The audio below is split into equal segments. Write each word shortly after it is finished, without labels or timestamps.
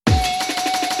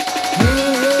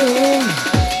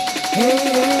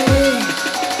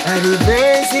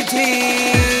University.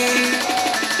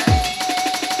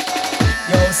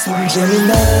 Yo, some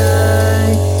Gemini,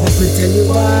 let me tell you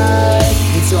why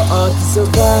it's so hard to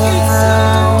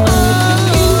survive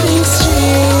in these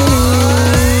streets.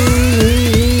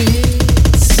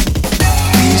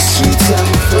 These streets I'm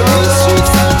from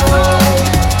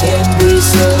can be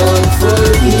so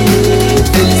unforgiving.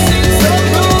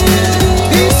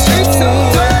 These streets I'm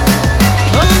from,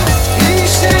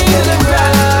 each day in the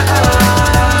ride.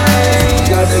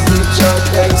 Gotta give your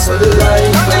thanks for the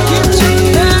life. Gotta give your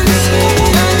thanks.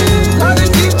 Gotta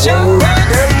give your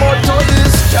thanks. Them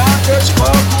motorists can't catch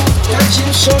up,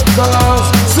 catching shotguns.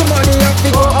 Somebody have to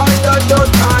go under the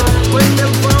gun. When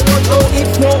them forward go,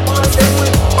 if no one them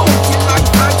will out it like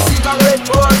that cigarette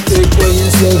butt. Take when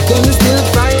you say them still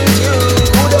find you.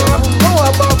 Good up, go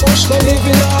about bush, go live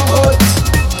in a hut.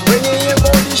 When you hear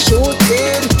about the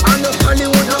shooting, and the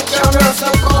Hollywood no cameras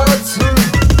no cuts.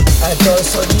 I just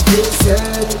saw the thing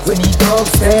said, when the dog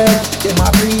said, them a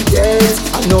pretense,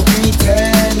 and no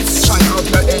pretense. Shine up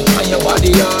your head and your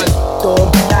body on, don't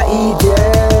be naive.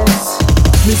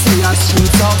 Me see a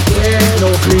streets up there, no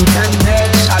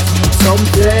pretending, shall eat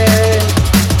something.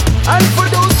 And for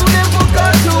those who never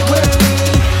got away,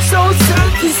 so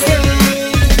selfish.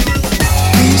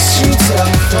 These streets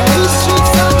I'm from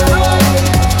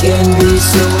can be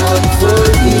so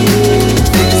unforgiving.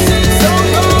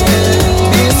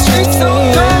 These streets I'm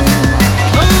from,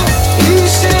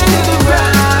 each day in the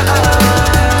ride.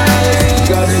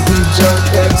 Gotta give your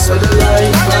thanks for the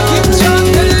life. Gotta give your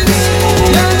thanks,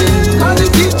 yeah. Gotta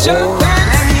give your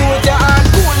thanks. And you with your heart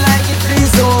cool like it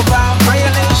freeze over.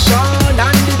 Violation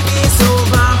and the peace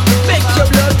over. Make your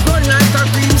blood run like a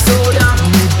cream soda.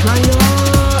 Need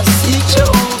prayer, seek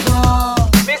Jehovah.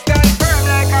 Me stand firm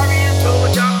like a real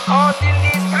soldier. Out in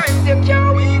these times they can't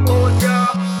weak out ya.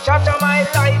 Shatter my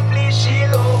life, please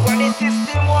shield over. The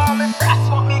system want me press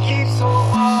what me keep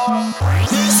sober.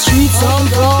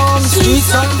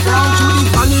 Streets I'm from, through the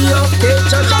valley of death,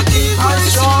 Jah keep us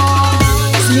strong.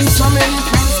 Seen so many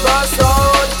friends pass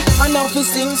out, and now to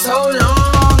sing so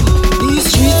long. These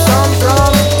streets I'm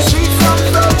from,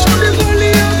 through the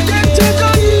valley of death, Jah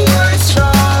keep us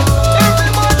strong. Every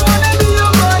man wanna be a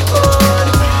man born,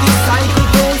 this cycle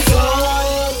goes on.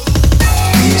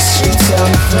 These streets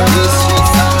I'm from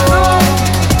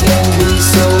can be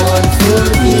so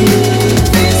unforgiving.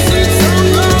 These streets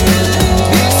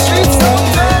I'm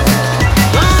from,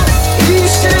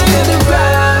 each day in the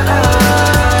ride.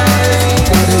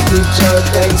 Gotta give your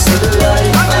thanks to the